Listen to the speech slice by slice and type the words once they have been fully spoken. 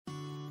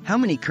How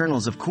many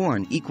kernels of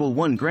corn equal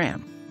 1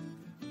 gram?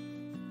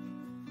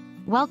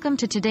 Welcome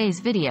to today's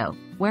video,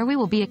 where we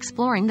will be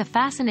exploring the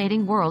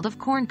fascinating world of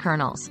corn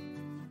kernels.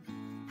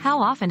 How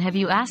often have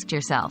you asked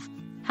yourself,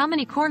 how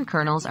many corn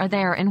kernels are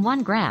there in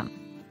 1 gram?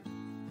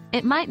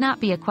 It might not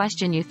be a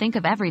question you think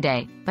of every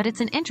day, but it's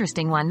an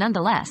interesting one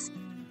nonetheless.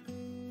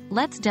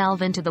 Let's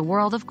delve into the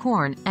world of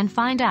corn and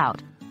find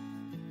out.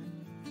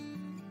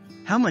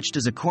 How much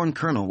does a corn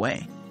kernel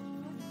weigh?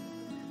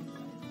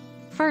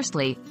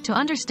 Firstly, to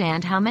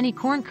understand how many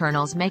corn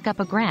kernels make up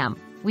a gram,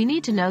 we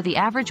need to know the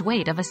average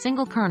weight of a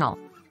single kernel.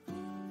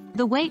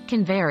 The weight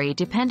can vary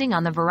depending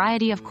on the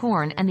variety of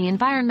corn and the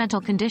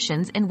environmental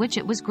conditions in which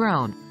it was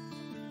grown.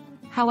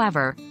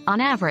 However, on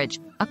average,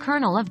 a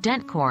kernel of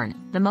dent corn,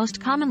 the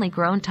most commonly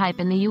grown type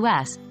in the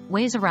U.S.,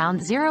 weighs around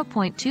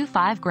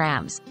 0.25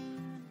 grams.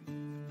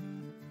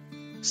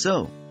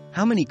 So,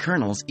 how many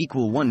kernels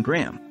equal 1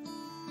 gram?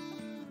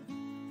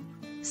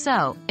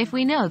 So, if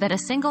we know that a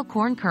single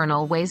corn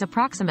kernel weighs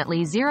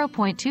approximately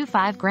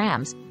 0.25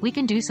 grams, we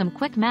can do some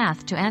quick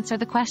math to answer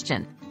the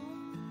question.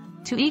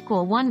 To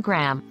equal 1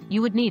 gram,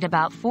 you would need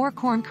about 4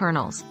 corn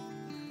kernels.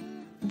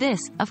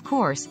 This, of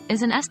course,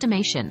 is an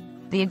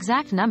estimation. The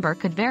exact number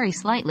could vary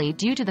slightly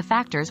due to the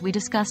factors we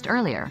discussed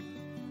earlier.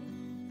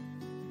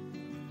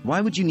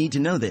 Why would you need to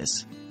know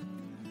this?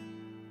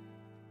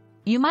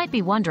 You might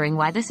be wondering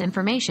why this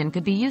information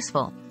could be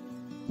useful.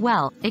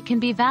 Well, it can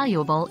be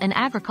valuable in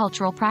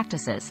agricultural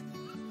practices.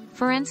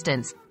 For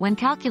instance, when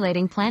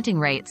calculating planting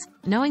rates,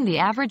 knowing the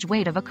average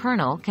weight of a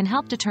kernel can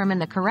help determine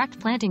the correct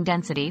planting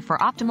density for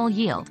optimal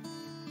yield.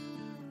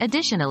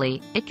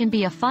 Additionally, it can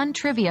be a fun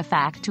trivia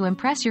fact to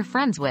impress your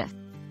friends with.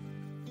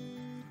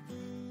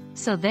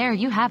 So there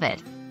you have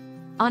it.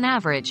 On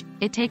average,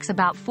 it takes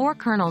about 4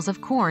 kernels of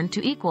corn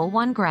to equal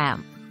 1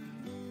 gram.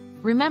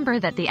 Remember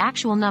that the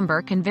actual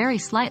number can vary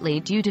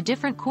slightly due to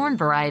different corn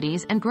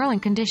varieties and growing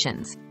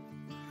conditions.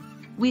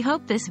 We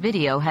hope this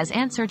video has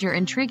answered your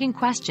intriguing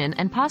question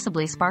and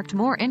possibly sparked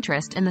more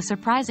interest in the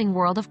surprising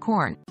world of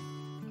corn.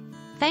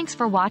 Thanks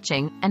for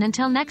watching, and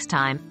until next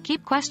time,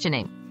 keep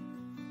questioning.